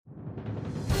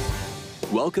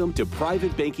Welcome to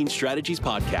Private Banking Strategies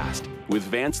Podcast with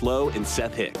Vance, Lowe, and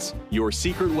Seth Hicks, your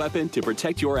secret weapon to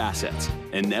protect your assets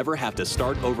and never have to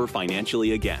start over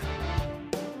financially again.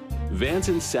 Vance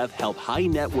and Seth help high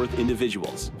net worth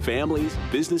individuals, families,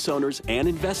 business owners, and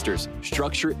investors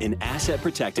structure an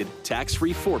asset-protected,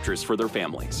 tax-free fortress for their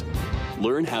families.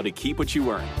 Learn how to keep what you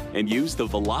earn and use the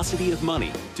velocity of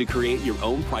money to create your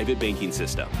own private banking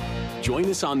system. Join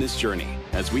us on this journey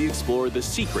as we explore the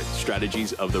secret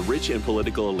strategies of the rich and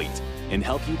political elite and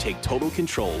help you take total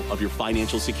control of your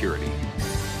financial security.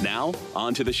 Now,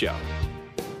 on to the show.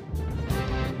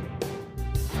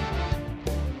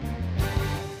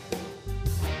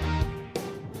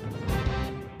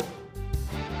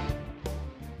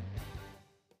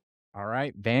 All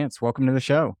right, Vance, welcome to the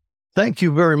show. Thank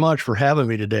you very much for having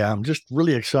me today. I'm just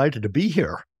really excited to be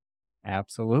here.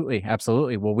 Absolutely.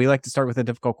 Well, we like to start with the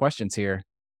difficult questions here.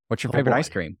 What's your favorite ice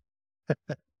cream?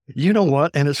 You know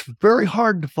what? And it's very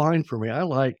hard to find for me. I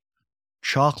like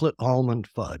chocolate almond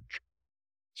fudge.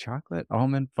 Chocolate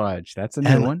almond fudge. That's a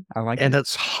new one. I like it. And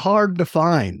it's hard to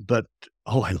find, but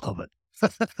I love it.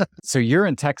 So you're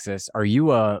in Texas. Are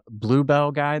you a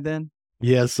Bluebell guy then?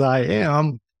 Yes, I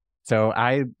am. So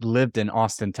I lived in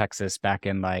Austin, Texas back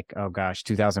in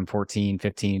 2014,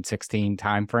 15, 16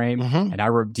 timeframe. Mm-hmm.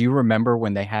 And do you remember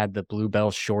when they had the Bluebell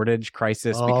shortage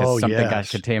crisis because something got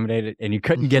contaminated and you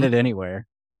couldn't get it anywhere?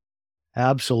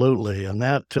 Absolutely. And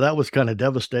that was kind of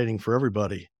devastating for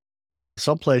everybody.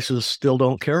 Some places still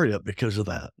don't carry it because of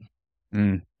that.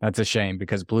 That's a shame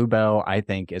because Bluebell, I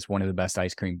think, is one of the best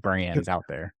ice cream brands out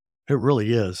there. It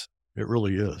really is. It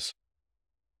really is.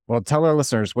 Well, tell our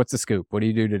listeners, what's the scoop? What do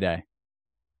you do today?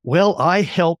 Well, I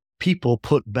help people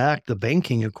put back the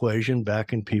banking equation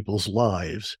back in people's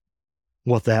lives.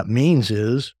 What that means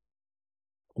is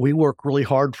we work really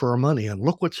hard for our money, and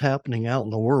look what's happening out in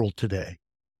the world today.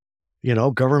 You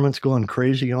know, government's going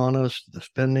crazy on us. The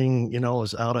spending,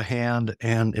 is out of hand,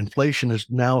 and inflation is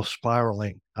now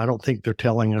spiraling. I don't think they're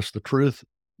telling us the truth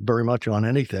very much on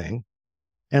anything.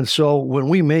 And so when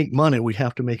we make money, we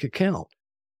have to make it count.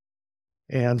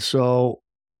 And so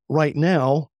right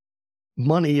now,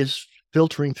 money is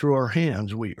filtering through our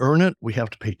hands. We earn it. We have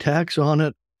to pay tax on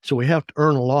it. So we have to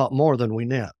earn a lot more than we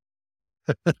net.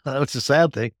 That's a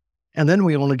sad thing. And then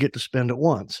we only get to spend it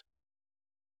once.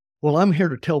 Well, I'm here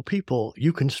to tell people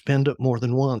you can spend it more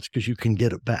than once because you can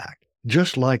get it back,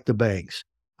 just like the banks.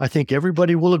 I think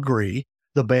everybody will agree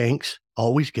the banks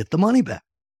always get the money back.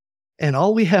 And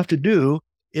all we have to do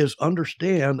is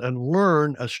understand and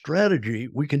learn a strategy.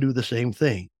 We can do the same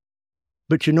thing.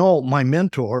 But my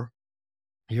mentor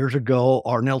years ago,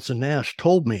 R. Nelson Nash,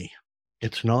 told me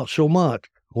it's not so much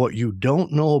what you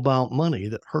don't know about money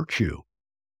that hurts you.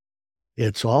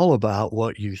 It's all about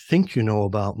what you think you know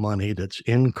about money that's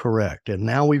incorrect. And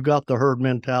now we've got the herd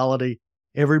mentality.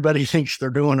 Everybody thinks they're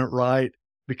doing it right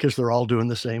because they're all doing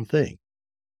the same thing.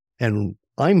 And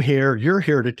you're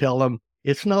here to tell them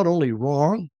it's not only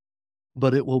wrong,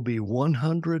 but it will be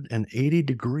 180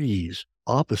 degrees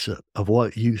opposite of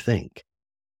what you think.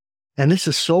 And this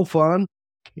is so fun.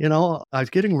 I was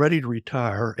getting ready to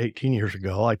retire 18 years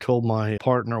ago. I told my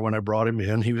partner when I brought him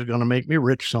in, he was going to make me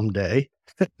rich someday.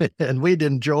 And we'd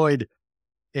enjoyed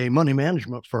a money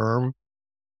management firm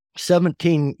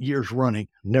 17 years running,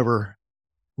 never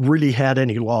really had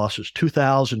any losses.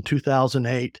 2000,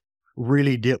 2008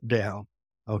 really dipped down.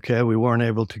 Okay, we weren't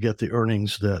able to get the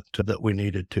earnings that we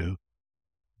needed to.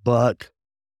 But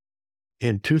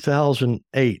in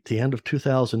 2008, the end of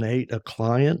 2008, a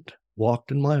client walked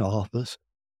in my office,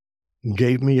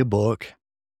 gave me a book,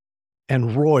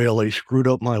 and royally screwed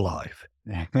up my life.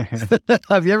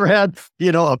 Have you ever had,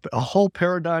 a whole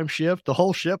paradigm shift? The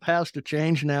whole ship has to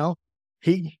change now.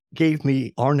 He gave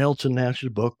me R. Nelson Nash's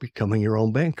book, Becoming Your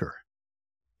Own Banker.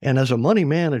 And as a money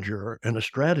manager and a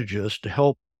strategist to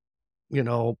help,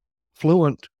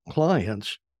 fluent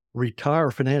clients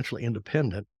retire financially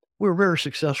independent, we were very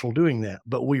successful doing that.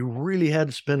 But we really had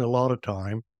to spend a lot of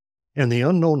time. And the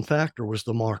unknown factor was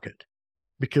the market.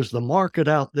 Because the market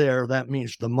out there, that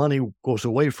means the money goes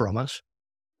away from us.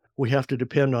 We have to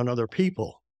depend on other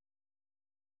people.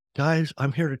 Guys,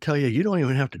 I'm here to tell you, you don't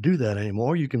even have to do that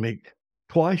anymore. You can make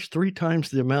 2x, 3 times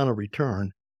the amount of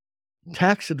return,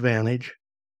 tax advantage,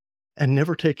 and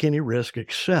never take any risk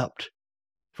except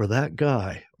for that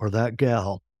guy or that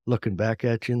gal looking back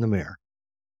at you in the mirror.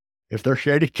 If they're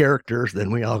shady characters,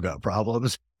 then we all got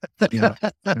problems. Yeah.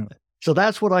 So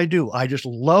that's what I do. I just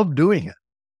love doing it.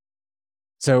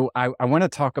 So I want to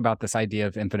talk about this idea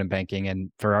of infinite banking.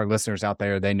 And for our listeners out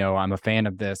there, they know I'm a fan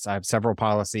of this. I have several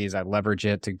policies. I leverage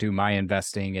it to do my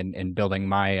investing and building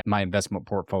my investment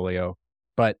portfolio.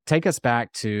 but take us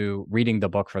back to reading the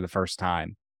book for the first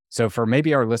time. So for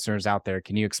maybe our listeners out there,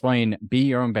 can you explain Be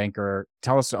Your Own Banker?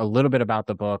 Tell us a little bit about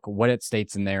the book, what it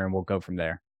states in there, and we'll go from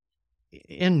there.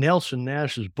 In Nelson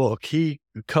Nash's book, he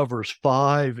covers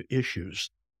 5 issues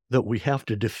that we have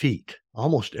to defeat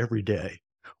almost every day.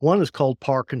 One is called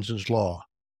Parkinson's Law.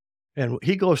 And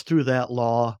he goes through that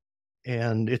law,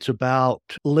 and it's about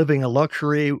living a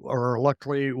luxury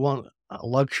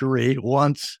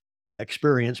once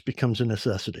experience becomes a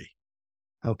necessity.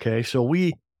 Okay, so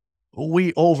we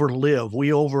overlive, we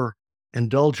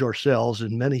overindulge ourselves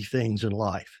in many things in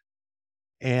life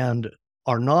and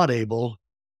are not able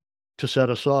to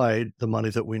set aside the money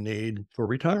that we need for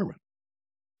retirement.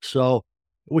 So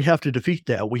we have to defeat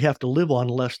that. We have to live on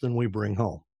less than we bring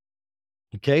home.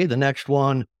 Okay, the next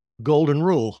one, golden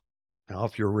rule. Now,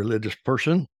 if you're a religious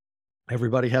person,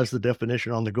 everybody has the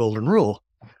definition on the golden rule,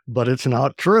 but it's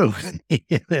not true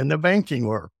in the banking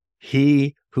world.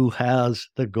 He who has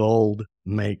the gold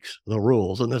makes the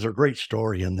rules. And there's a great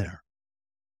story in there.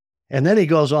 And then he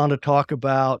goes on to talk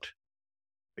about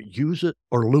use it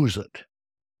or lose it.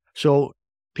 So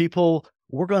people,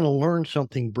 we're going to learn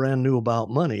something brand new about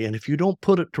money. And if you don't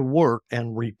put it to work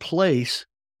and replace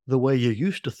the way you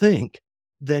used to think,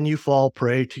 then you fall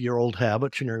prey to your old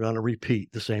habits and you're going to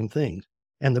repeat the same things.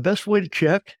 And the best way to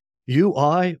check,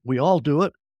 we all do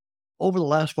it over the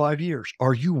last 5 years.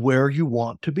 Are you where you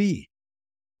want to be?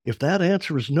 If that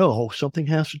answer is no, something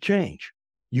has to change.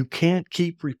 You can't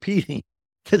keep repeating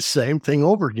the same thing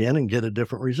over again and get a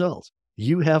different result.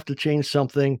 You have to change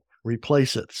something,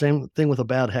 replace it. Same thing with a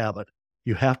bad habit.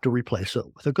 You have to replace it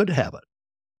with a good habit.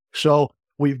 So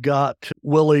we've got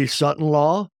Willie Sutton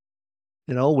Law.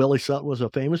 You know, Willie Sutton was a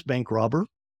famous bank robber.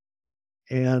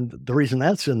 And the reason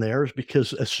that's in there is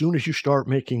because as soon as you start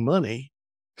making money,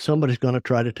 somebody's going to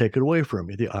try to take it away from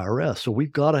you, the IRS. So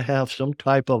we've got to have some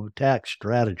type of tax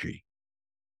strategy.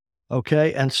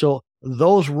 Okay. And so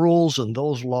those rules and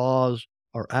those laws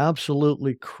are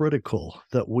absolutely critical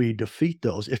that we defeat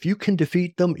those. If you can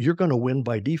defeat them, you're going to win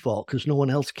by default because no one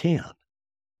else can.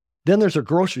 Then there's a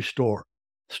grocery store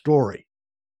story.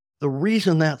 The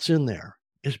reason that's in there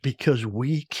is because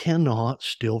we cannot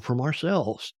steal from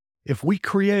ourselves. If we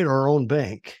create our own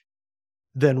bank,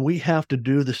 then we have to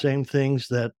do the same things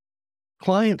that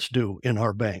clients do in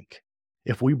our bank.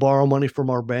 If we borrow money from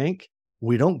our bank,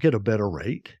 we don't get a better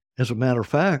rate. As a matter of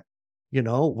fact,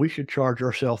 we should charge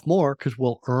ourselves more because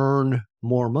we'll earn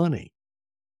more money.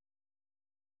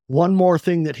 One more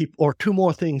thing two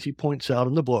more things he points out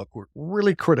in the book were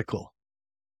really critical.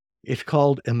 It's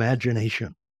called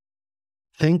imagination.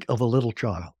 Think of a little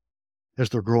child as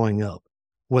they're growing up.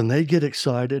 When they get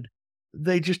excited,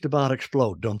 they just about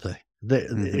explode, don't they?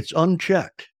 It's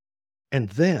unchecked. And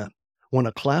then when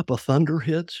a clap of thunder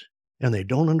hits and they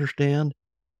don't understand,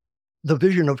 the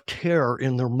vision of terror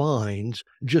in their minds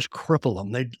just cripple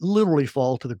them. They literally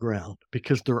fall to the ground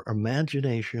because their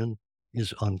imagination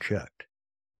is unchecked.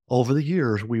 Over the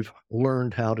years, we've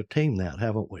learned how to tame that,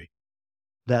 haven't we?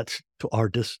 That's to our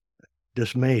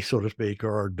dismay, so to speak,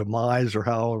 or our demise, or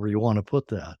however you want to put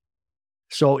that.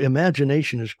 So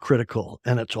imagination is critical,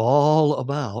 and it's all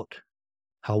about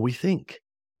how we think.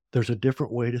 There's a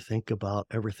different way to think about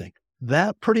everything.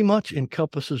 That pretty much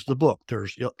encompasses the book.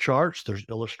 There's charts, there's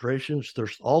illustrations,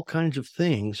 there's all kinds of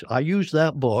things. I use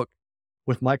that book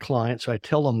with my clients. I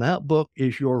tell them that book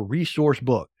is your resource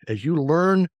book. As you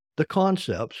learn the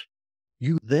concepts,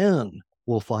 you then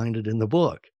will find it in the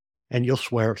book, and you'll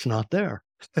swear it's not there.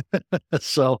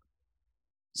 So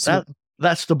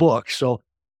that's the book. So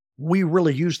we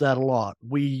really use that a lot.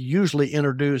 We usually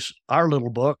introduce our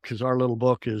little book because our little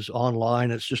book is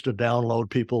online. It's just a download.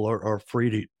 People are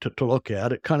free to look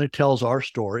at. It kind of tells our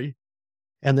story,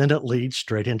 and then it leads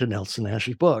straight into Nelson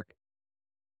Nash's book.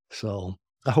 So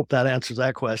I hope that answers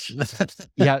that question.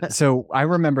 Yeah. So I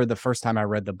remember the first time I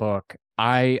read the book,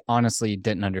 I honestly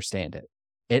didn't understand it.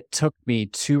 It took me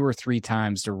 2 or 3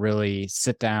 times to really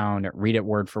sit down, read it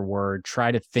word for word,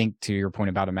 try to think, to your point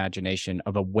about imagination,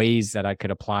 of the ways that I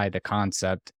could apply the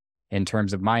concept in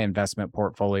terms of my investment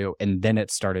portfolio. And then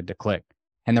it started to click.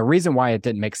 And the reason why it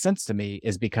didn't make sense to me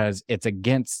is because it's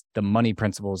against the money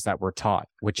principles that we're taught,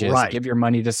 which is give your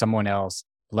money to someone else,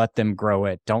 let them grow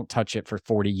it, don't touch it for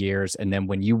 40 years. And then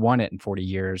when you want it in 40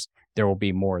 years, there will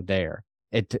be more there.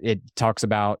 It talks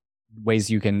about ways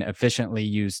you can efficiently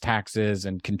use taxes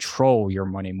and control your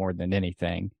money more than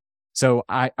anything. So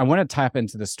I want to tap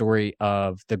into the story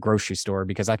of the grocery store,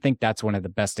 because I think that's one of the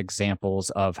best examples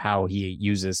of how he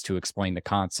uses to explain the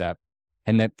concept.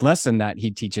 And the lesson that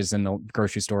he teaches in the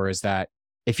grocery store is that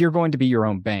if you're going to be your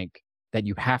own bank, that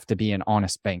you have to be an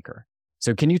honest banker.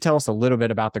 So can you tell us a little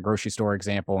bit about the grocery store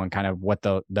example and kind of what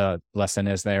the lesson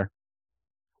is there?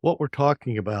 What we're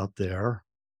talking about there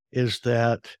is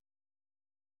that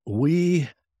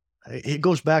it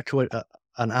goes back to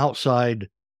an outside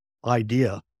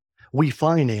idea. We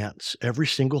finance every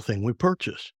single thing we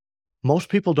purchase. Most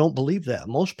people don't believe that.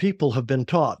 Most people have been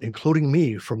taught, including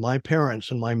me, from my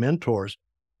parents and my mentors,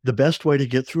 the best way to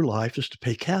get through life is to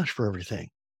pay cash for everything.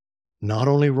 Not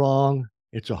only wrong,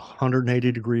 it's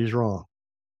 180 degrees wrong.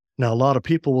 Now, a lot of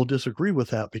people will disagree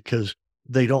with that because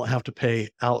they don't have to pay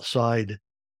outside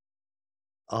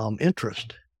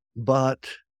interest, but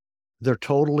they're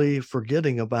totally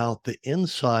forgetting about the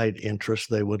inside interest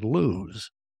they would lose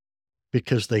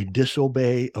because they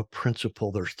disobey a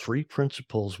principle. There's 3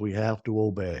 principles we have to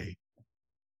obey.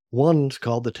 One's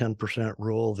called the 10%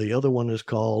 rule. The other one is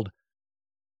called,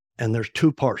 and there's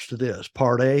 2 parts to this.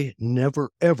 Part A,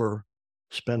 never, ever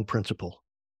spend principal.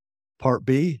 Part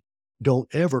B, don't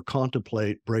ever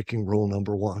contemplate breaking rule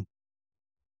number 1.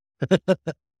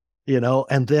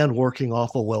 And then working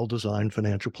off a well-designed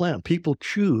financial plan. People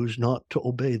choose not to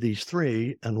obey these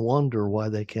 3 and wonder why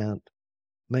they can't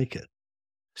make it.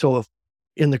 So if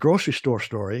in the grocery store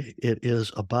story, it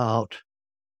is about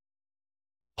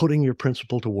putting your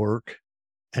principal to work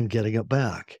and getting it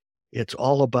back. It's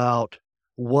all about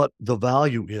what the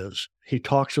value is. He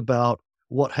talks about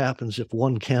what happens if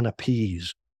 1 can of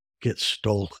peas gets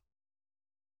stolen.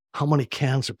 How many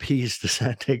cans of peas does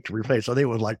that take to replace? I think it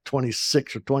was like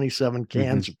 26 or 27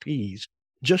 cans of peas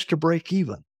just to break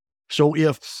even. So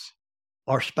if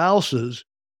our spouses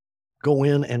go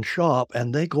in and shop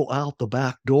and they go out the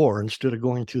back door instead of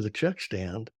going through the check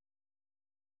stand,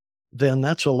 then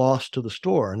that's a loss to the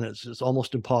store. And it's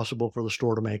almost impossible for the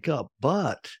store to make up.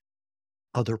 But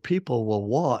other people will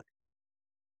watch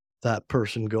that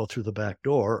person go through the back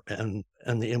door and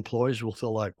the employees will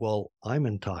feel like, well, I'm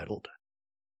entitled.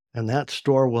 And that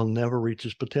store will never reach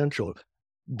its potential.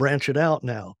 Branch it out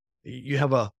now. You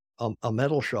have a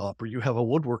metal shop or you have a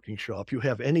woodworking shop, you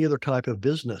have any other type of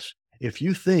business. If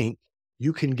you think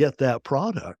you can get that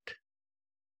product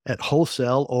at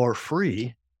wholesale or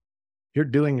free, you're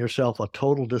doing yourself a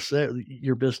total disservice.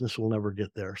 Your business will never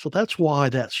get there. So that's why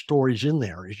that story's in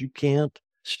there, is you can't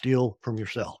steal from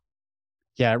yourself.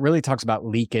 Yeah, it really talks about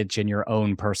leakage in your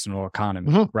own personal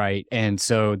economy, right? And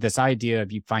so this idea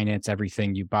of you finance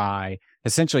everything you buy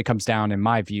essentially comes down, in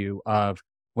my view, of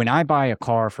when I buy a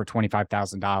car for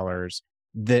 $25,000,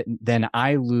 then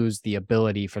I lose the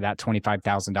ability for that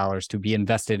 $25,000 to be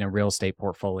invested in a real estate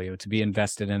portfolio, to be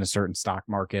invested in a certain stock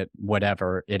market,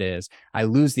 whatever it is. I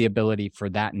lose the ability for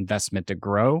that investment to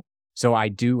grow. So I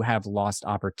do have lost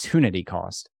opportunity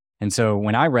cost. And so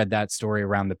when I read that story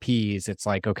around the peas, it's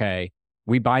like, okay,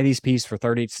 we buy these peas for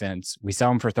 30 cents. We sell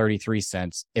them for 33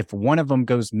 cents. If one of them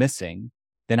goes missing,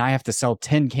 then I have to sell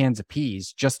 10 cans of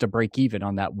peas just to break even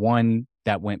on that one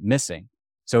that went missing.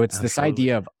 So it's this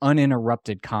idea of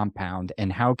uninterrupted compound,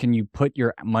 and how can you put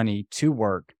your money to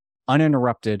work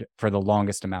uninterrupted for the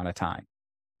longest amount of time?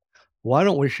 Why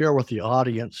don't we share with the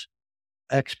audience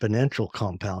exponential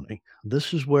compounding?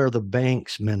 This is where the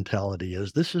bank's mentality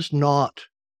is. This is not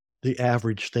the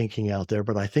average thinking out there,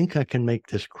 but I think I can make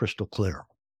this crystal clear,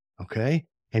 okay?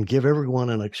 And give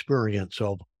everyone an experience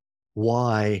of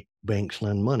why banks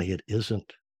lend money. It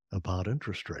isn't about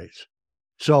interest rates.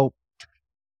 So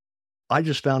I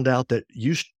just found out that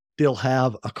you still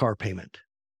have a car payment,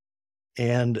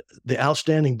 and the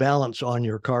outstanding balance on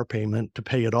your car payment to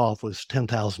pay it off was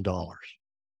 $10,000,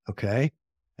 okay?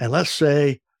 And let's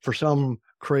say for some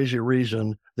crazy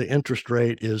reason, the interest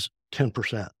rate is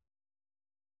 10%.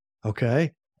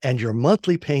 Okay. And your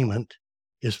monthly payment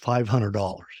is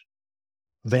 $500.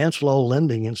 Vance Lowe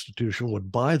Lending Institution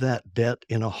would buy that debt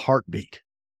in a heartbeat.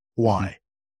 Why?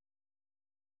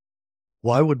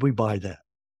 Why would we buy that?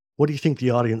 What do you think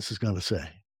the audience is going to say?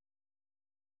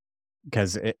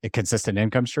 Because a consistent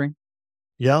income stream?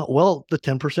 Yeah. Well, the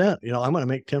 10%, I'm going to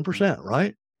make 10%,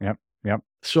 right? Yep.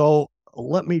 So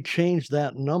let me change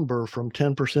that number from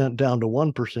 10% down to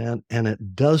 1%, and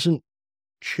it doesn't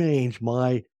change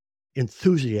my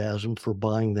enthusiasm for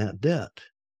buying that debt.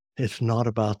 It's not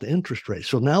about the interest rate.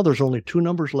 So now there's only 2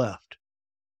 numbers left.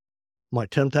 My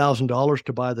 $10,000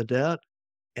 to buy the debt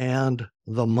and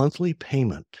the monthly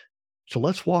payment. So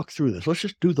let's walk through this. Let's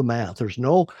just do the math. There's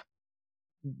no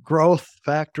growth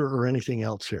factor or anything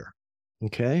else here.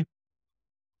 Okay.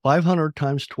 500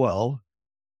 times 12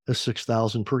 is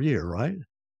 6,000 per year, right?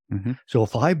 So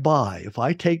if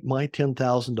I take my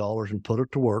 $10,000 and put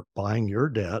it to work buying your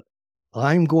debt,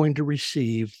 I'm going to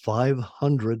receive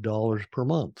 $500 per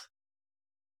month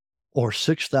or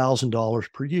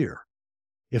 $6,000 per year.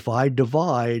 If I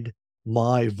divide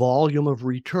my volume of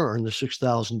return, the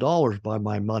 $6,000 by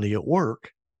my money at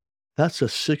work, that's a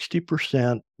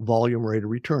 60% volume rate of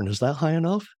return. Is that high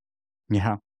enough?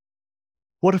 Yeah.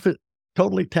 What if it's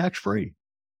totally tax-free?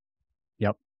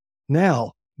 Yep.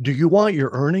 Now, do you want your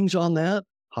earnings on that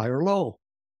high or low?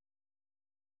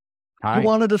 High. You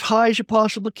want it as high as you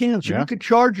possibly can. So Yeah. you could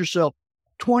charge yourself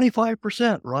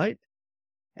 25%, right?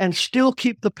 And still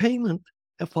keep the payment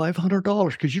at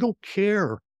 $500 because you don't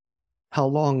care how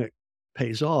long it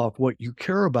pays off. What you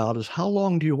care about is how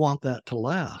long do you want that to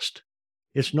last?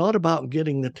 It's not about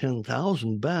getting the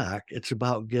 $10,000 back. It's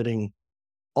about getting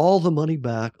all the money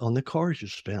back on the cars you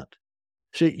spent.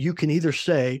 See, you can either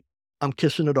say, I'm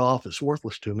kissing it off, it's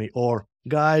worthless to me, or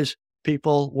guys,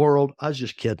 people, world, I was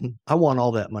just kidding. I want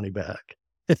all that money back.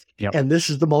 Yep. And this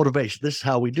is the motivation. This is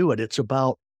how we do it. It's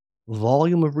about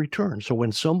volume of return. So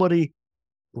when somebody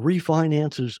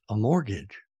refinances a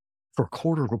mortgage for a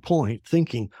quarter of a point,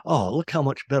 thinking, oh, look how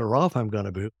much better off I'm going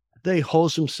to be, they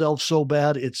hose themselves so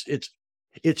bad, it's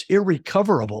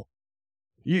irrecoverable.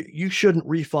 You shouldn't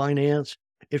refinance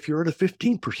if you're at a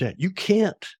 15%. You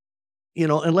can't,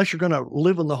 unless you're going to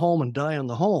live in the home and die in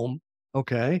the home,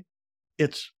 okay?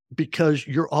 It's because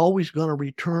you're always going to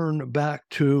return back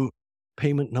to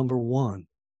payment number one.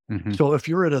 Mm-hmm. So if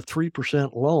you're at a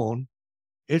 3% loan,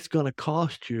 it's going to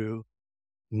cost you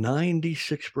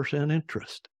 96%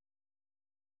 interest.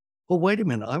 Well, wait a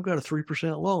minute, I've got a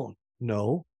 3% loan.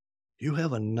 No, you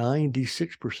have a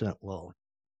 96% loan.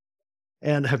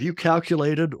 And have you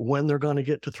calculated when they're going to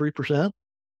get to 3%?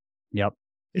 Yep.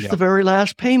 It's the very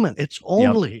last payment. It's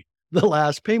only the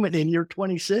last payment in year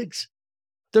 26.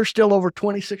 They're still over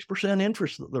 26%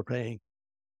 interest that they're paying.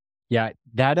 Yeah,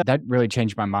 that really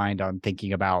changed my mind on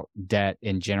thinking about debt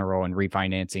in general and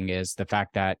refinancing is the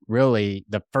fact that really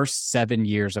the first 7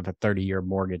 years of a 30-year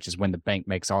mortgage is when the bank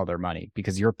makes all their money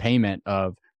because your payment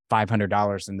of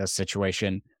 $500 in this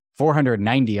situation,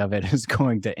 $490 of it is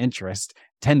going to interest,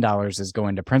 $10 is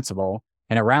going to principal,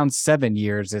 and around 7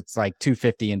 years, it's like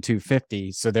 $250 and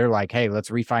 $250. So they're like, hey, let's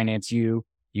refinance you.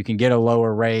 You can get a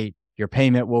lower rate. Your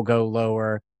payment will go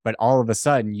lower. But all of a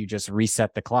sudden, you just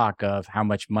reset the clock of how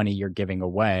much money you're giving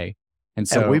away. And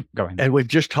so we've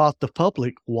just taught the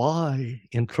public why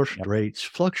interest rates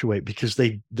fluctuate because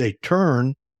they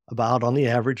turn about on the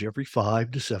average every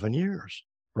 5 to 7 years.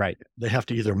 Right. They have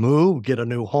to either move, get a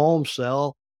new home,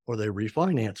 sell, or they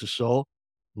refinance. So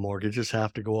mortgages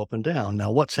have to go up and down.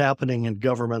 Now, what's happening in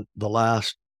government the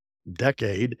last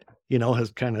decade,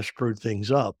 has kind of screwed things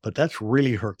up, but that's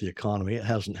really hurt the economy. It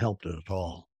hasn't helped it at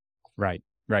all. Right.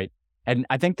 Right. And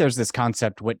I think there's this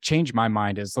concept. What changed my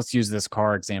mind is, let's use this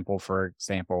car example, for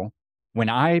example. When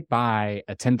I buy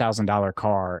a $10,000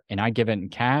 car and I give it in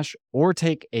cash or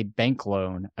take a bank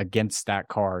loan against that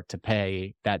car to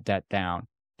pay that debt down,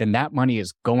 then that money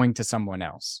is going to someone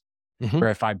else. Mm-hmm. Where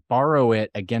if I borrow it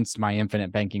against my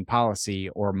infinite banking policy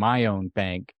or my own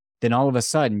bank, then all of a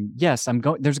sudden, yes,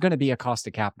 there's going to be a cost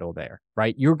of capital there,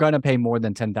 right? You're going to pay more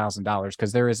than $10,000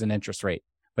 because there is an interest rate.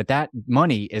 But that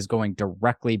money is going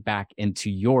directly back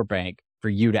into your bank for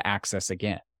you to access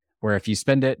again. Where if you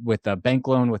spend it with a bank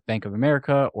loan with Bank of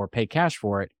America or pay cash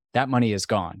for it, that money is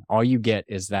gone. All you get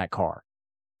is that car.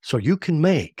 So you can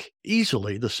make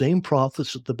easily the same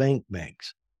profits that the bank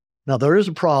makes. Now, there is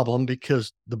a problem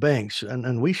because the banks,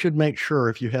 and we should make sure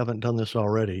if you haven't done this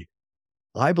already,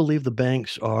 I believe the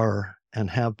banks are and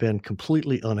have been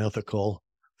completely unethical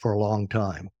for a long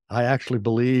time. I actually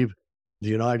believe the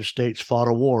United States fought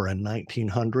a war in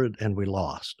 1900 and we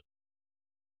lost.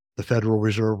 The Federal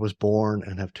Reserve was born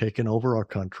and have taken over our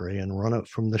country and run it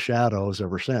from the shadows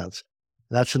ever since.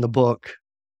 That's in the book.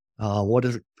 What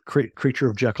is it?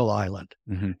 Creature of Jekyll Island.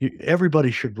 Mm-hmm.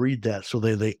 Everybody should read that so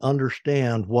they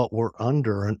understand what we're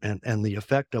under and the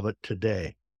effect of it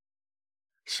today.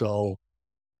 So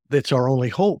that's our only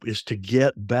hope, is to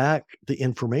get back the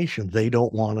information they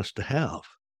don't want us to have.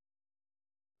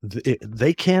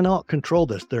 They cannot control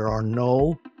this. There are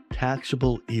no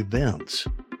taxable events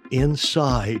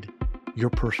inside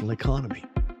your personal economy.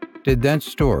 Did that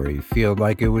story feel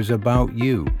like it was about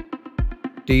you?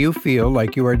 Do you feel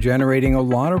like you are generating a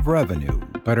lot of revenue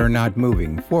but are not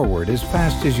moving forward as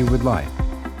fast as you would like?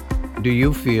 Do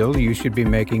you feel you should be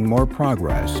making more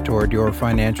progress toward your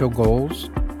financial goals?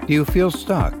 Do you feel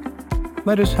stuck?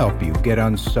 Let us help you get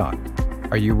unstuck.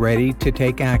 Are you ready to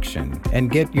take action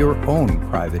and get your own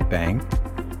private bank?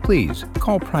 Please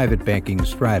call Private Banking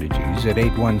Strategies at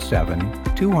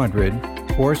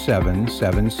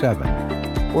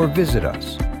 817-200-4777 or visit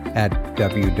us at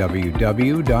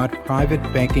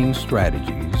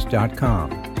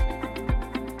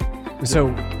www.privatebankingstrategies.com. So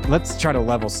let's try to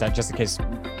level set just in case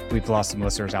we've lost some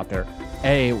listeners out there.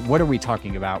 A, what are we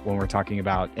talking about when we're talking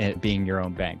about it being your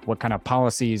own bank? What kind of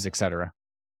policies, et cetera?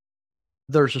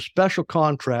 There's a special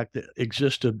contract that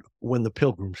existed when the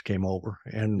Pilgrims came over,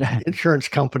 and insurance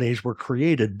companies were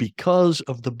created because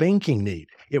of the banking need.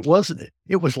 It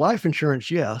was life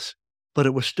insurance, yes, but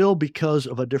it was still because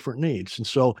of a different needs. And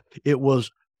so it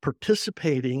was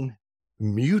participating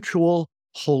mutual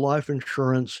whole life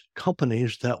insurance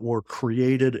companies that were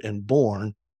created and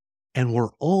born and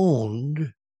were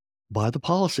owned by the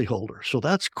policyholder. So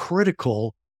that's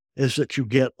critical, is that you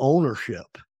get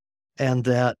ownership. And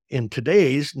that in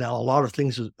today's, now a lot of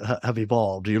things have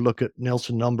evolved. You look at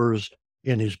Nelson numbers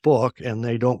in his book, and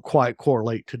they don't quite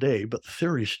correlate today, but the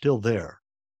theory is still there.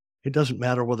 It doesn't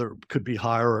matter whether it could be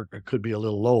higher or it could be a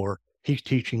little lower. He's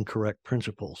teaching correct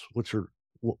principles, which are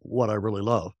what I really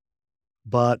love.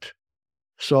 But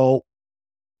so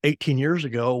 18 years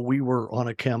ago, we were on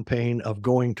a campaign of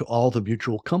going to all the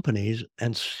mutual companies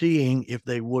and seeing if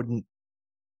they wouldn't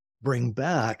bring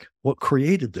back what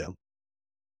created them.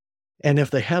 And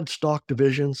if they had stock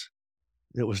divisions,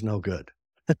 it was no good.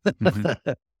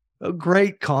 Mm-hmm.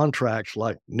 Great contracts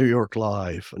like New York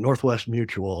Life, Northwest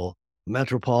Mutual,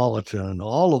 Metropolitan,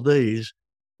 all of these,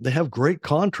 they have great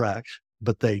contracts,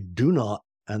 but they do not,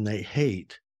 and they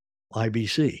hate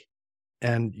IBC.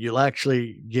 And you'll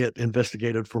actually get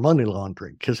investigated for money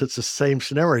laundering because it's the same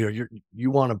scenario.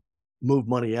 You want to move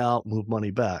money out, move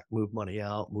money back, move money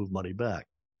out, move money back,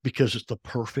 because it's the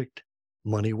perfect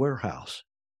money warehouse.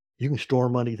 You can store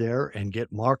money there and get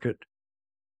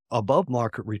above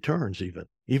market returns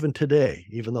even today,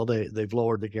 even though they've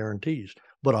lowered the guarantees.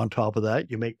 But on top of that,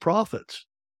 you make profits.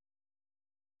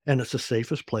 And it's the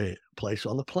safest place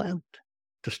on the planet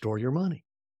to store your money.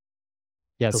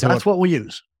 Yeah, so that's what we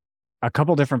use. A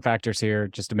couple different factors here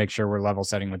just to make sure we're level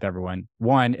setting with everyone.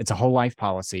 One, it's a whole life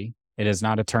policy. It is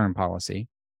not a term policy.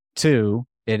 Two,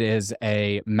 it is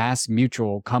a Mass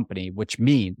Mutual company, which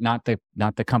means not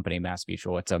the company Mass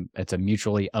Mutual. It's a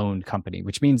mutually owned company,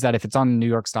 which means that if it's on the New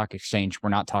York Stock Exchange, we're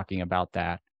not talking about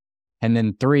that. And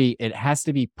then three, it has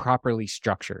to be properly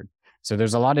structured. So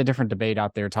there's a lot of different debate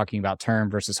out there talking about term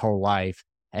versus whole life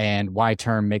and why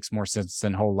term makes more sense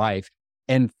than whole life.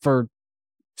 And for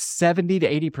 70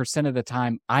 to 80% of the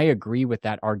time, I agree with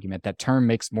that argument that term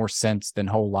makes more sense than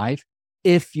whole life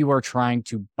if you are trying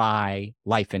to buy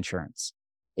life insurance.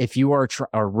 If you are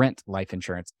or rent life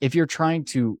insurance, if you're trying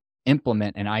to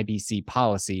implement an IBC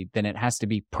policy, then it has to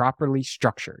be properly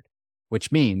structured,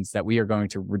 which means that we are going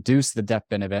to reduce the death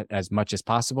benefit as much as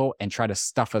possible and try to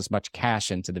stuff as much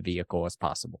cash into the vehicle as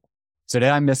possible. So did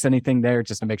I miss anything there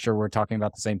just to make sure we're talking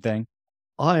about the same thing?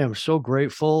 I am so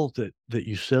grateful that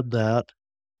you said that.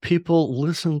 People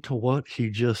listen to what he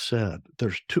just said.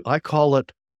 I call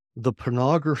it the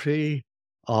pornography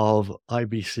of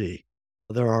IBC.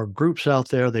 There are groups out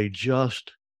there, they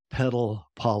just peddle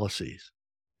policies,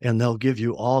 and they'll give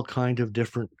you all kind of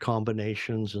different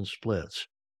combinations and splits.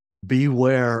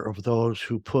 Beware of those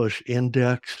who push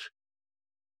index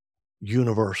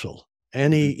universal.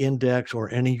 Any index or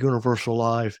any universal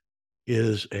life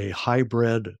is a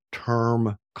hybrid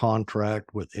term contract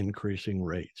with increasing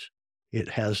rates. It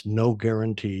has no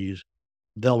guarantees.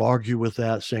 They'll argue with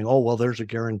that, saying, oh, well, there's a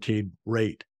guaranteed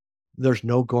rate. There's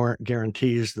no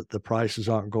guarantees that the prices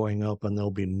aren't going up and there'll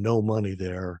be no money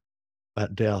there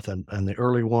at death. And the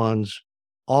early ones,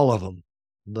 all of them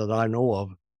that I know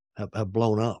of have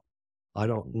blown up. I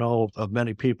don't know of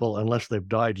many people unless they've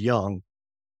died young.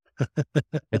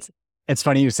 It's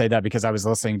funny you say that because I was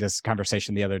listening to this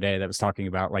conversation the other day that was talking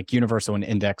about like universal and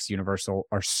index universal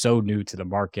are so new to the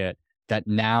market that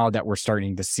now that we're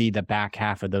starting to see the back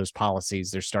half of those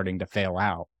policies, they're starting to fail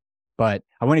out. But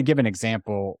I want to give an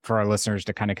example for our listeners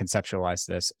to kind of conceptualize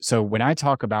this. So when I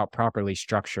talk about properly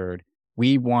structured,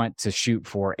 we want to shoot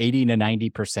for 80 to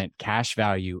 90% cash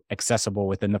value accessible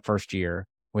within the first year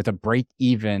with a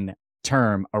break-even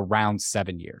term around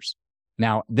 7 years.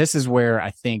 Now, this is where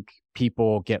I think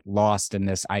people get lost in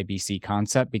this IBC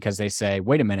concept because they say,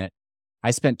 wait a minute,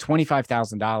 I spent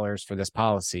 $25,000 for this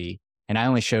policy and I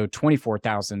only showed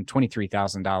 $24,000,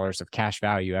 $23,000 of cash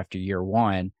value after year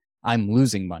one. I'm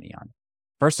losing money on it.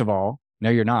 First of all, no,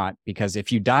 you're not, because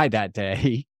if you die that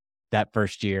day, that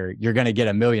first year, you're going to get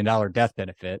 $1 million death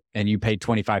benefit and you paid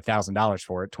 $25,000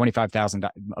 for it.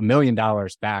 $1 million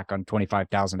back on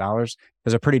 $25,000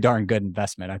 is a pretty darn good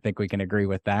investment. I think we can agree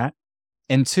with that.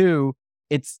 And two,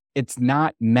 it's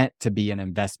not meant to be an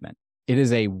investment. It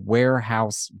is a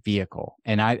warehouse vehicle.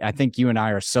 And I think you and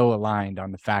I are so aligned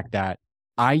on the fact that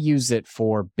I use it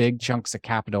for big chunks of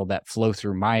capital that flow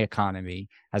through my economy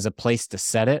as a place to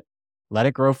set it, let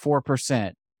it grow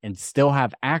 4%, and still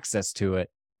have access to it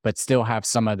but still have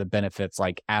some of the benefits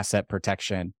like asset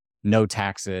protection, no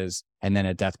taxes, and then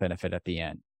a death benefit at the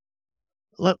end.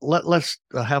 Let's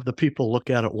have the people look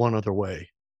at it one other way.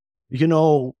 You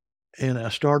know, in a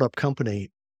startup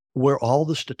company, where all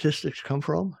the statistics come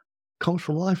from comes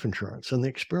from life insurance and the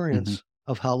experience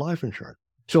of how life insurance.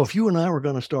 So if you and I were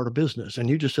going to start a business and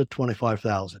you just said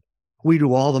 25,000, we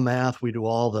do all the math, we do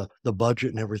all the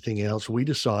budget and everything else. We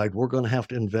decide we're going to have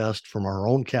to invest from our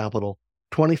own capital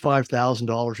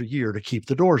 $25,000 a year to keep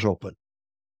the doors open.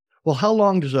 Well, how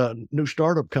long does a new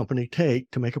startup company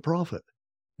take to make a profit?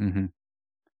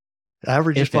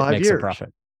 Average is 5 makes years. A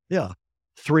profit. Yeah,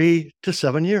 3 to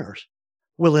 7 years.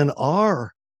 Well, in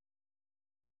our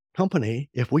company,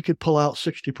 if we could pull out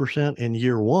 60% in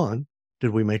year one, did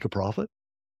we make a profit?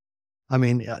 I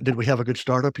mean, did we have a good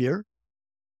startup year?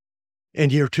 In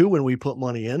year two, when we put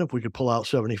money in, if we could pull out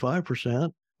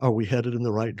 75%, are we headed in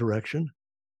the right direction?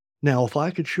 Now, if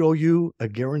I could show you a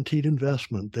guaranteed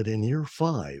investment that in year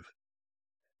 5,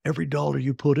 every dollar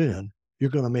you put in, you're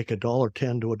going to make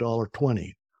 $1.10 to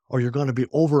 $1.20, or you're going to be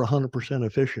over 100%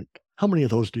 efficient. How many of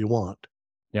those do you want?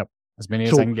 Yep, as many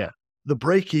as I can get. The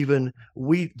break even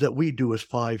that we do is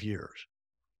 5 years.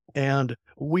 And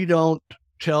we don't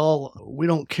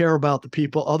care about the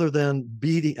people other than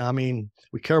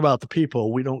we care about the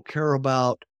people. We don't care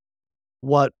about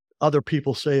what other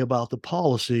people say about the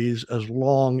policies as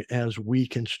long as we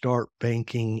can start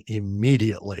banking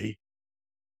immediately.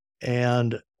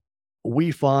 And we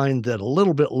find that a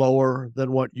little bit lower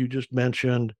than what you just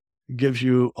mentioned gives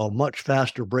you a much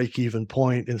faster break-even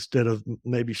point instead of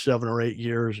maybe 7 or 8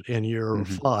 years in year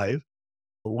 5.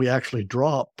 We actually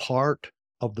drop part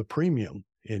of the premium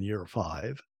in year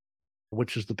 5,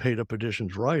 which is the paid-up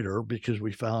additions rider, because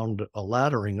we found a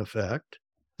laddering effect.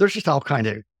 There's just all kind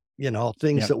of,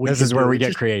 things that we This can is where do. we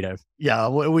get creative. Yeah,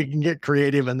 we can get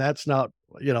creative, and that's not,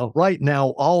 right now,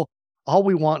 all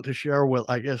we want to share with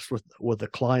the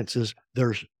clients is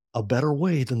there's a better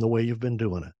way than the way you've been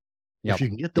doing it. If you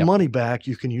can get the money back,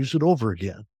 you can use it over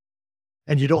again.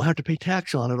 And you don't have to pay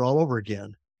tax on it all over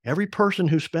again. Every person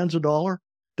who spends $1,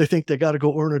 they think they got to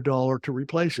go earn $1 to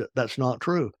replace it. That's not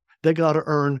true. They got to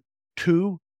earn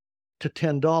 $2 to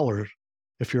 $10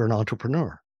 if you're an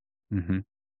entrepreneur,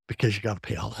 because you got to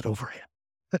pay all that overhead.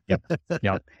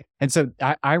 Yep. And so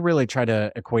I really try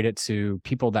to equate it to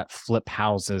people that flip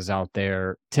houses out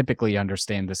there typically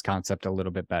understand this concept a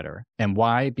little bit better. And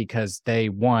why? Because they,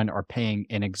 one, are paying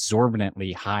an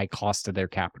exorbitantly high cost of their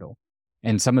capital.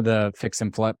 And some of the fix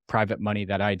and flip private money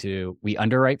that I do, we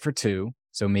underwrite for 2.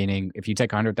 So meaning if you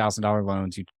take $100,000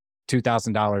 loans, you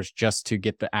 $2,000 just to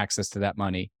get the access to that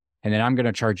money. And then I'm going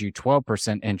to charge you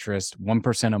 12% interest,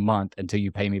 1% a month until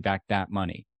you pay me back that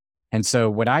money. And so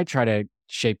what I try to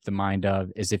shape the mind of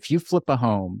is if you flip a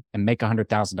home and make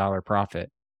 $100,000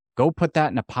 profit, go put that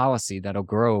in a policy that'll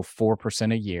grow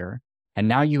 4% a year. And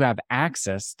now you have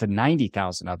access to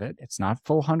 90,000 of it. It's not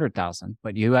full 100,000,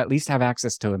 but you at least have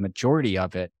access to a majority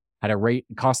of it at a rate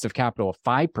cost of capital of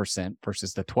 5%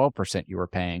 versus the 12% you were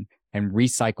paying, and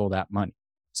recycle that money.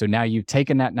 So now you've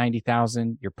taken that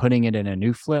 90,000, you're putting it in a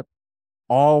new flip,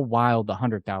 all while the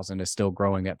 100,000 is still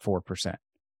growing at 4%.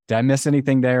 Did I miss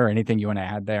anything there, or anything you want to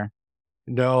add there?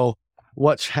 No,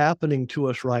 what's happening to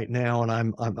us right now,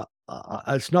 and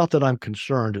it's not that I'm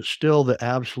concerned, it's still the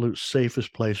absolute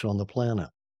safest place on the planet.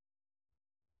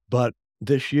 But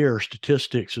this year,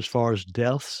 statistics as far as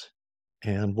deaths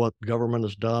and what government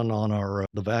has done on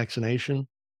the vaccination,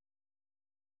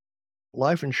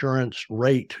 life insurance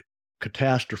rate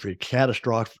catastrophic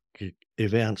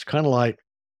events, kind of like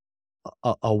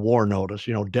a war notice,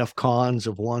 DEFCONs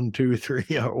of 1, 2,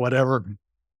 3, or whatever.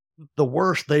 The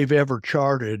worst they've ever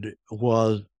charted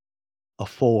was a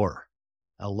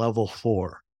level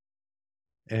 4.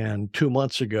 And 2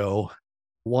 months ago,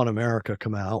 One America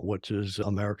come out, which is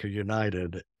America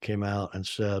United, came out and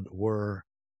said, we're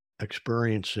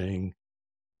experiencing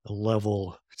a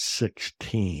level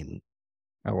 16.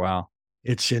 Oh, wow.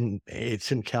 It's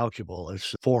incalculable.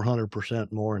 It's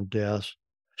 400% more in deaths.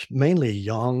 It's mainly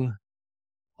young.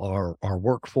 Our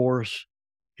workforce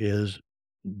is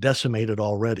decimated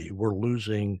already. We're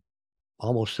losing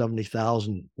almost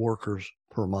 70,000 workers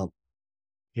per month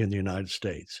in the United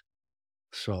States.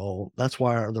 So that's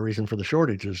why the reason for the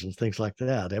shortages and things like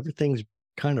that. Everything's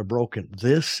kind of broken.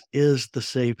 This is the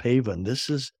safe haven. This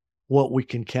is what we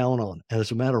can count on. And as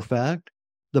a matter of fact,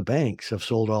 the banks have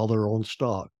sold all their own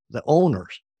stock, the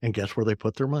owners, and guess where they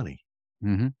put their money?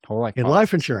 In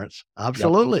life insurance.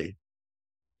 Absolutely. Yep.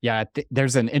 Yeah,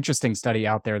 there's an interesting study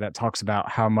out there that talks about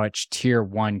how much tier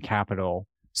 1 capital.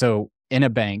 So in a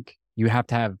bank, you have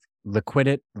to have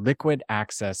liquid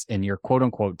access in your quote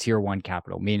unquote tier 1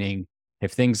 capital, meaning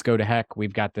If things go to heck,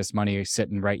 we've got this money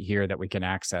sitting right here that we can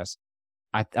access.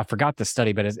 I forgot the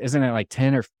study, but isn't it like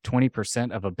 10 or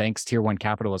 20% of a bank's tier one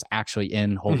capital is actually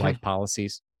in whole life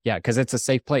policies? Yeah, because it's a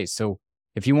safe place. So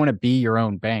if you want to be your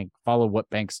own bank, follow what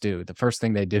banks do. The first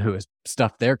thing they do is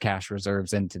stuff their cash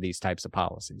reserves into these types of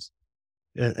policies.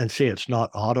 And see, it's not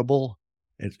audible.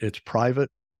 It's private.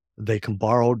 They can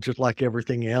borrow just like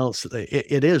everything else.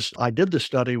 It is. I did the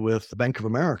study with the Bank of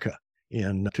America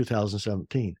in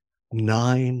 2017.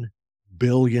 $9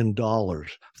 billion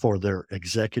for their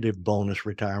executive bonus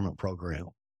retirement program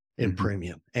in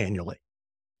premium annually.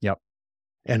 Yep.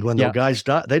 And when the guys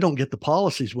die, they don't get the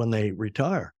policies when they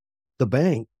retire. The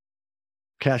bank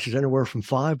cashes anywhere from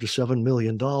 $5 to $7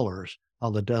 million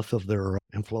on the death of their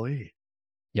employee.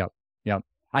 Yep.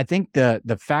 I think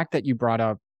the fact that you brought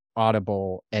up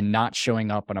Audible and not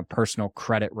showing up on a personal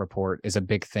credit report is a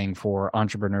big thing for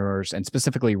entrepreneurs and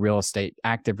specifically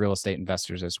active real estate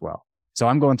investors as well. So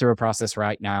I'm going through a process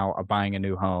right now of buying a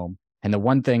new home. And the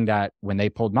one thing that when they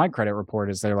pulled my credit report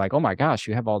is they're like, oh my gosh,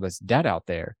 you have all this debt out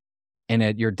there.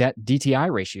 And your debt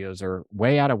DTI ratios are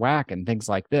way out of whack and things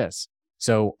like this.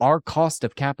 So our cost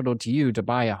of capital to you to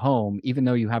buy a home, even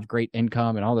though you have great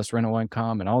income and all this rental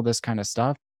income and all this kind of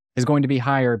stuff, is going to be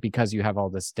higher because you have all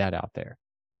this debt out there.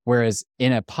 Whereas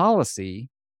in a policy,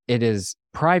 it is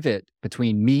private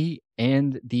between me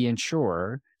and the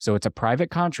insurer. So it's a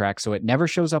private contract. So it never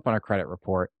shows up on a credit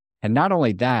report. And not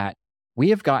only that, we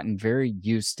have gotten very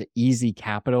used to easy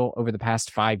capital over the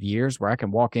past 5 years where I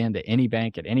can walk into any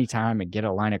bank at any time and get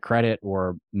a line of credit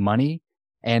or money.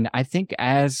 And I think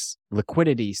as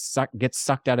liquidity gets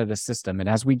sucked out of the system and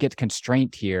as we get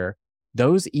constrained here,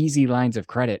 those easy lines of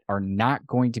credit are not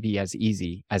going to be as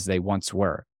easy as they once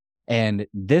were. And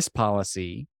this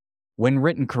policy, when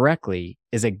written correctly,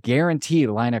 is a guaranteed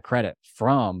line of credit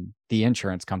from the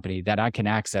insurance company that I can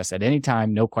access at any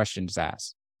time, no questions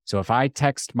asked. So if I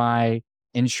text my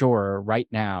insurer right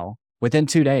now, within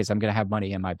 2 days, I'm going to have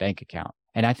money in my bank account.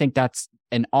 And I think that's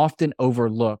an often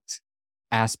overlooked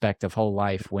aspect of whole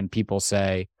life when people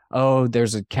say, oh,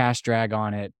 there's a cash drag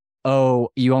on it. Oh,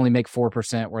 you only make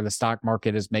 4% where the stock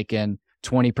market is making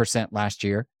 20% last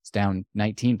year. It's down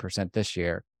 19% this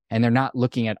year. And they're not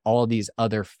looking at all these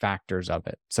other factors of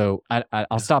it. So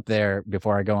I'll stop there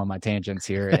before I go on my tangents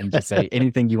here and just say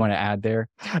anything you want to add there.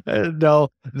 No,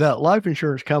 the life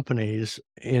insurance companies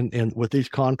in with these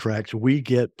contracts, we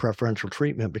get preferential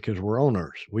treatment because we're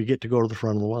owners. We get to go to the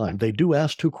front of the line. They do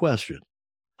ask 2 questions.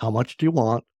 How much do you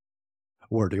want?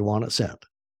 Where do you want it sent?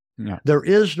 Yeah. There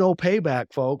is no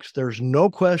payback, folks. There's no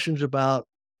questions about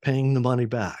paying the money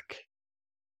back.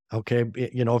 Okay.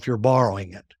 If you're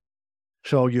borrowing it.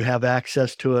 So you have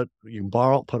access to it. You can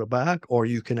borrow it, put it back, or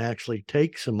you can actually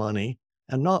take some money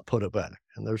and not put it back.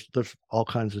 And there's all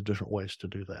kinds of different ways to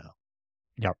do that.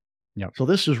 Yep. So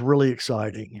this is really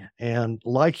exciting. And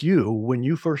like you, when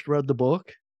you first read the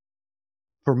book,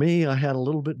 for me, I had a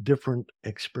little bit different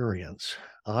experience.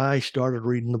 I started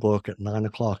reading the book at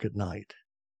 9:00 at night.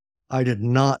 I did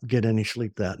not get any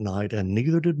sleep that night, and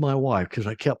neither did my wife because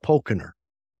I kept poking her.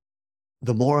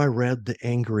 The more I read, the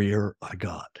angrier I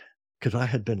got because I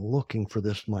had been looking for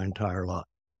this my entire life,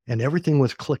 and everything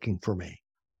was clicking for me.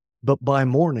 But by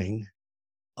morning,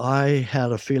 I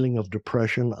had a feeling of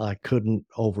depression I couldn't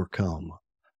overcome.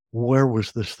 Where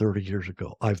was this 30 years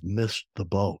ago? I've missed the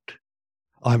boat.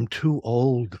 I'm too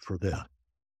old for this.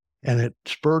 And it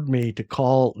spurred me to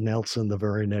call Nelson the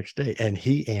very next day, and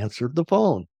he answered the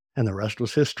phone, and the rest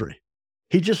was history.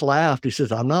 He just laughed. He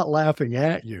says, I'm not laughing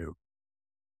at you,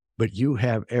 but you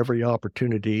have every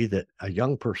opportunity that a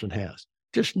young person has,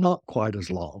 just not quite as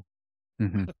long.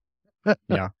 Mm-hmm.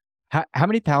 Yeah. How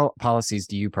many policies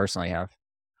do you personally have?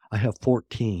 I have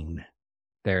 14.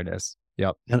 There it is.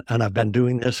 Yep. And I've been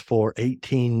doing this for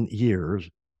 18 years,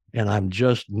 and I'm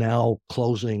just now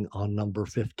closing on number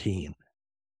 15.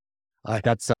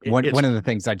 That's one of the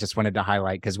things I just wanted to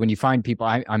highlight, because when you find people,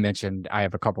 I mentioned I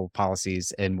have a couple of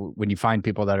policies, and when you find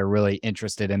people that are really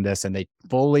interested in this and they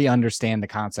fully understand the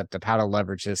concept of how to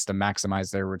leverage this to maximize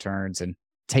their returns and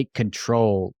take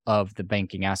control of the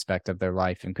banking aspect of their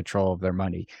life and control of their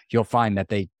money, you'll find that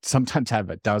they sometimes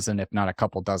have a dozen, if not a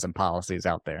couple dozen policies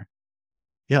out there.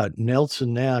 Yeah,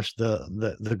 Nelson Nash,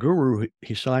 the guru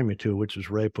he signed me to, which is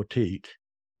Ray Poteet,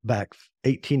 back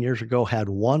 18 years ago, had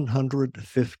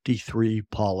 153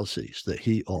 policies that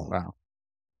he owned. Wow.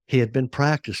 He had been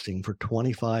practicing for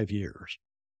 25 years,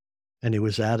 and he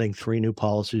was adding 3 new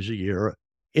policies a year.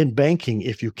 In banking,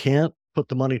 if you can't put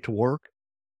the money to work,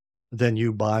 then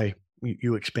you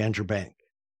expand your bank.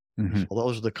 Mm-hmm. So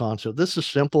those are the concepts. This is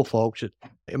simple, folks.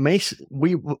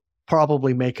 We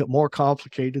probably make it more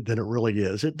complicated than it really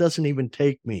is. It doesn't even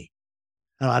take me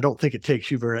And I don't think it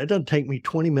takes you it doesn't take me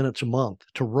 20 minutes a month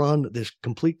to run this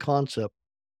complete concept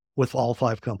with all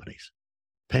 5 companies,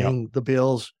 paying the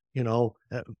bills, and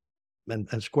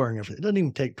squaring everything. It doesn't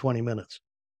even take 20 minutes.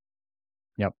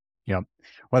 Yep. Yep.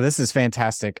 Well, this is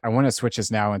fantastic. I want to switch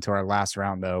us now into our last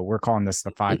round, though. We're calling this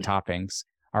the 5 toppings.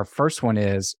 Our first one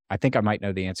is, I think I might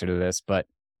know the answer to this, but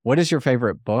what is your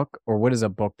favorite book, or what is a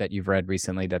book that you've read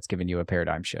recently that's given you a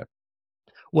paradigm shift?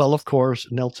 Well, of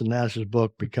course, Nelson Nash's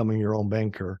book, Becoming Your Own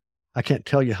Banker. I can't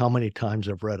tell you how many times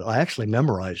I've read it. I actually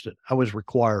memorized it. I was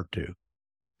required to,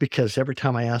 because every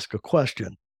time I ask a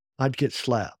question, I'd get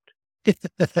slapped,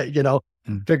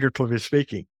 figuratively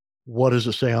speaking. What does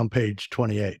it say on page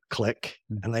 28? Click.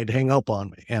 And they'd hang up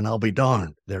on me, and I'll be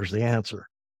darned. There's the answer.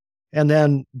 And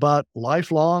then, but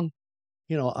lifelong,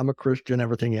 I'm a Christian,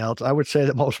 everything else. I would say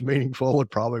the most meaningful would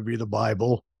probably be the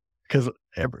Bible, because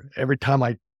every time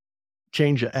I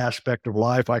change an aspect of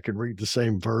life, I could read the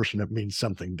same verse and it means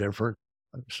something different.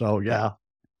 So yeah,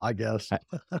 I guess.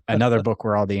 Another book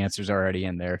where all the answers are already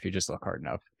in there if you just look hard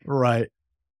enough. Right.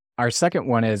 Our second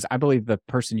one is, I believe the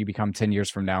person you become 10 years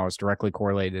from now is directly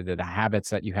correlated to the habits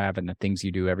that you have and the things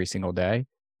you do every single day.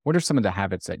 What are some of the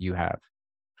habits that you have?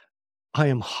 I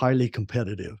am highly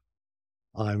competitive.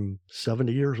 I'm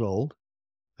 70 years old.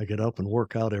 I get up and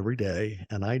work out every day,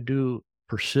 and I do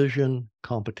precision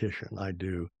competition. I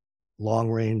do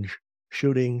long range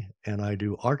shooting, and I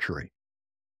do archery.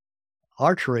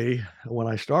 Archery, when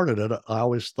I started it, I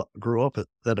always grew up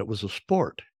that it was a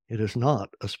sport. It is not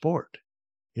a sport.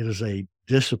 It is a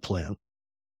discipline.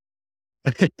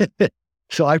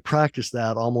 So I practice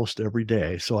that almost every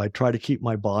day. So I try to keep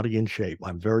my body in shape.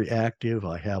 I'm very active.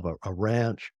 I have a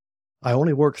ranch. I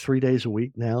only work 3 days a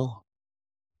week now.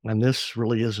 And this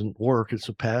really isn't work. It's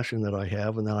a passion that I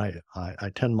have. And then I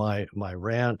tend my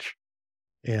ranch,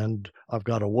 and I've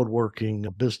got a woodworking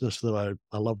business that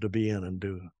I love to be in and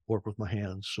do work with my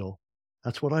hands. So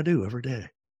that's what I do every day.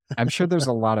 I'm sure there's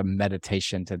a lot of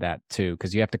meditation to that too,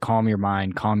 because you have to calm your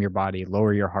mind, calm your body,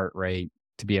 lower your heart rate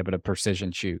to be able to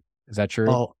precision shoot. Is that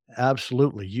true? Oh,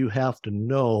 absolutely. You have to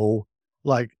know,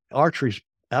 like, archery's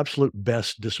absolute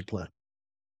best discipline.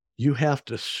 You have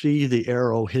to see the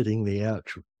arrow hitting the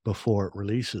edge before it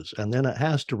releases, and then it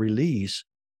has to release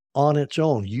on its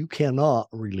own. You cannot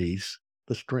release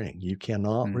the string. You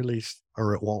cannot release,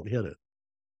 or it won't hit it.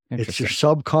 It's your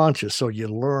subconscious. So you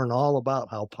learn all about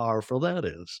how powerful that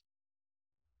is.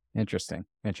 Interesting.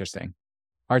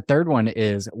 Our third one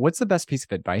is, what's the best piece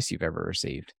of advice you've ever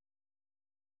received?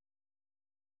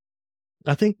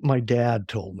 I think my dad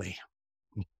told me,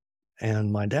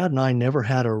 and my dad and I never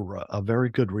had a very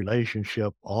good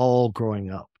relationship all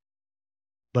growing up.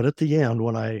 But at the end,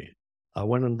 when I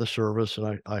went into the service,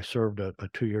 and I served a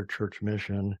 2-year church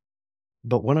mission.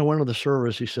 But when I went to the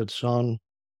service, he said, son,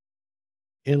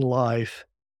 in life,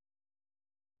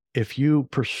 if you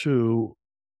pursue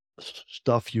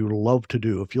stuff you love to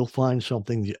do, if you'll find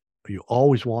something that you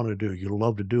always want to do, you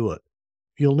love to do it,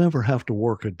 you'll never have to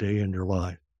work a day in your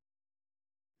life.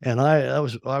 And I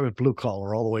was blue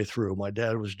collar all the way through. My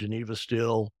dad was Geneva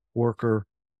Steel worker.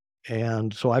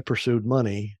 And so I pursued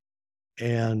money,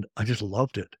 and I just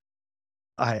loved it.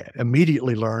 I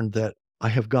immediately learned that I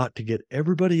have got to get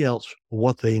everybody else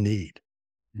what they need,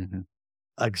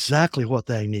 exactly what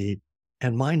they need.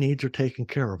 And my needs are taken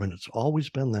care of. And it's always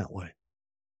been that way.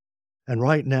 And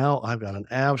right now I've got an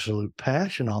absolute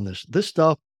passion on this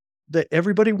stuff that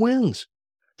everybody wins.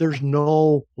 There's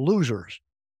no losers,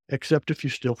 except if you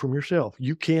steal from yourself.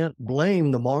 You can't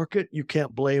blame the market. You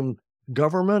can't blame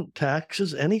government,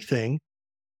 taxes, anything.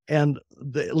 And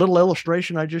the little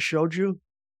illustration I just showed you,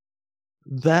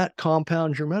 that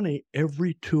compounds your money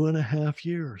every 2.5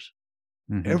 years.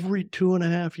 Every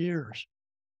 2.5 years.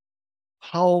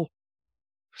 How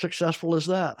successful is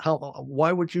that?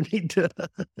 Why would you need to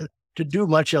do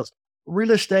much else?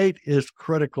 Real estate is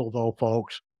critical though,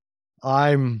 folks.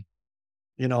 I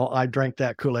drank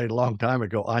that Kool-Aid a long time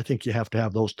ago. I think you have to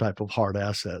have those type of hard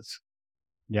assets.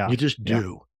 Yeah. You just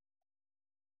do.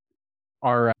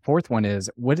 Our fourth one is,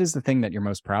 what is the thing that you're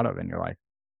most proud of in your life?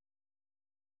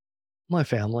 My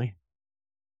family.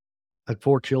 I had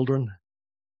 4 children.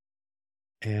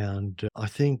 And I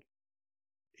think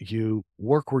you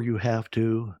work where you have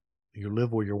to, you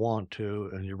live where you want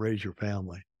to, and you raise your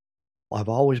family. I've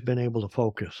always been able to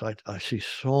focus. I see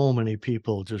so many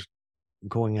people just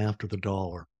going after the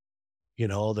dollar.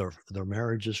 Their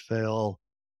marriages fail,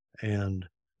 and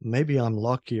maybe I'm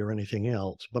lucky or anything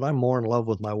else, but I'm more in love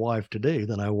with my wife today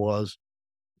than I was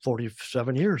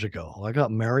 47 years ago. I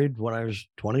got married when I was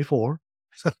 24.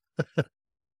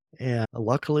 And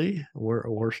luckily,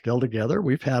 we're still together.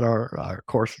 We've had of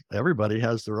course, everybody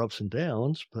has their ups and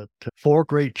downs, but 4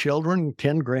 great children,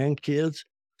 10 grandkids.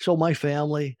 So my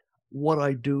family, what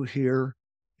I do here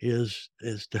is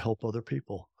to help other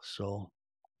people. So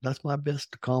that's my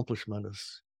best accomplishment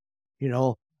is,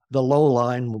 the low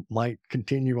line might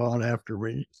continue on after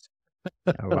me.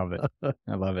 I love it.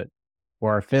 I love it.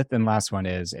 Well, our fifth and last one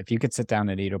is, if you could sit down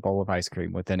and eat a bowl of ice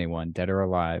cream with anyone, dead or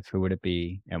alive, who would it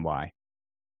be and why?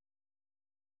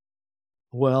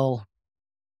 Well,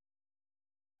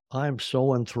 I'm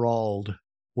so enthralled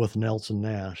with Nelson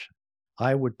Nash.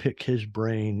 I would pick his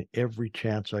brain every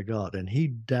chance I got, and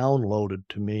he downloaded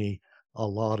to me a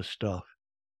lot of stuff,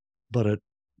 but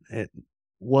it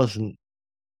wasn't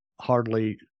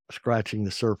hardly scratching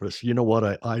the surface. You know what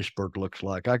an iceberg looks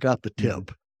like. I got the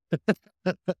tip.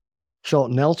 So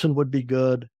Nelson would be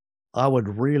good. I would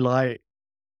really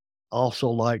also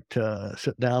like to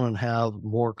sit down and have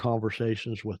more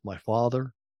conversations with my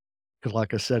father. Because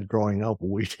like I said, growing up,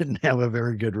 we didn't have a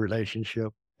very good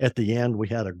relationship. At the end, we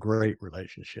had a great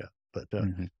relationship, but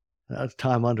that's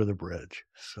time under the bridge.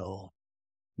 So,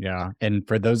 yeah. And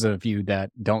for those of you that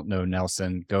don't know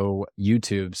Nelson, go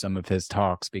YouTube some of his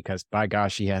talks because by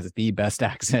gosh, he has the best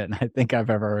accent I think I've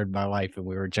ever heard in my life. And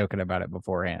we were joking about it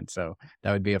beforehand. So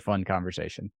that would be a fun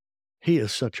conversation. he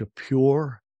is such a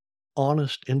pure,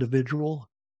 honest individual.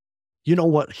 You know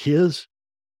what his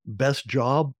best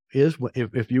job is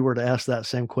if you were to ask that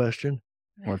same question?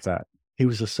 What's that? He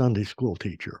was a Sunday school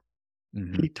teacher.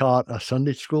 He taught a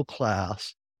Sunday school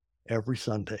class every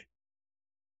Sunday.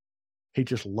 He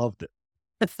just loved it.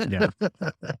 Yeah.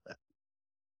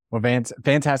 Well, Vance,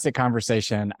 fantastic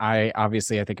conversation. I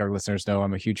think our listeners know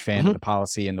I'm a huge fan of the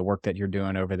policy and the work that you're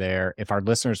doing over there. If our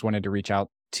listeners wanted to reach out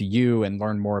to you and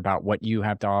learn more about what you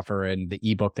have to offer and the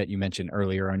ebook that you mentioned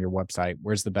earlier on your website,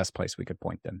 where's the best place we could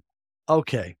point them?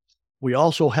 Okay. We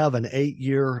also have an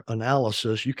 8-year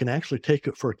analysis. You can actually take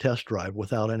it for a test drive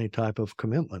without any type of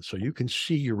commitment. So you can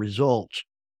see your results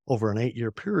over an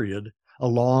 8-year period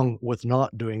along with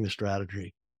not doing the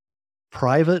strategy.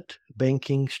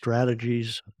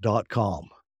 privatebankingstrategies.com.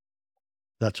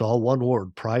 That's all one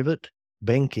word,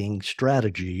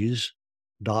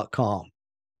 privatebankingstrategies.com.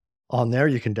 On there,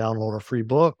 you can download a free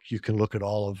book. You can look at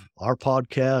all of our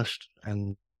podcasts.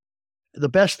 And the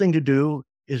best thing to do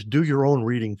is do your own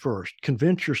reading first.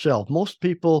 Convince yourself. Most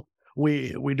people,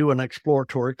 we do an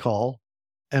exploratory call,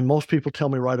 and most people tell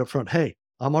me right up front, hey,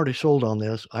 I'm already sold on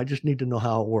this. I just need to know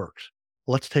how it works.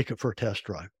 Let's take it for a test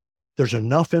drive. There's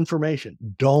enough information.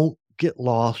 Don't get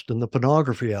lost in the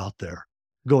pornography out there.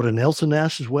 Go to Nelson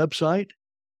Nash's website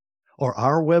or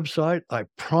our website. I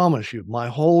promise you, my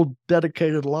whole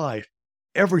dedicated life,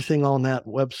 everything on that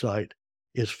website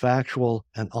is factual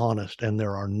and honest, and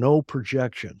there are no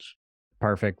projections.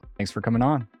 Perfect. Thanks for coming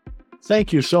on.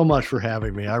 Thank you so much for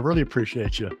having me. I really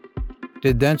appreciate you.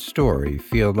 Did that story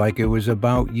feel like it was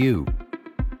about you?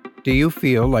 Do you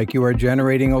feel like you are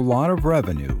generating a lot of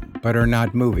revenue but are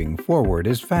not moving forward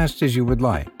as fast as you would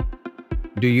like?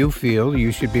 Do you feel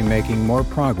you should be making more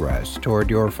progress toward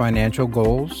your financial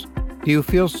goals? Do you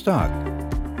feel stuck?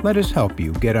 Let us help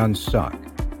you get unstuck.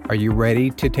 Are you ready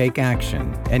to take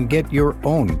action and get your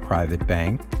own private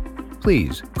bank?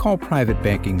 Please call Private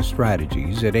Banking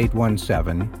Strategies at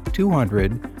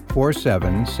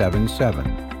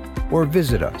 817-200-4777 or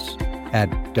visit us at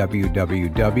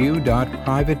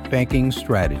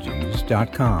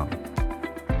www.privatebankingstrategies.com.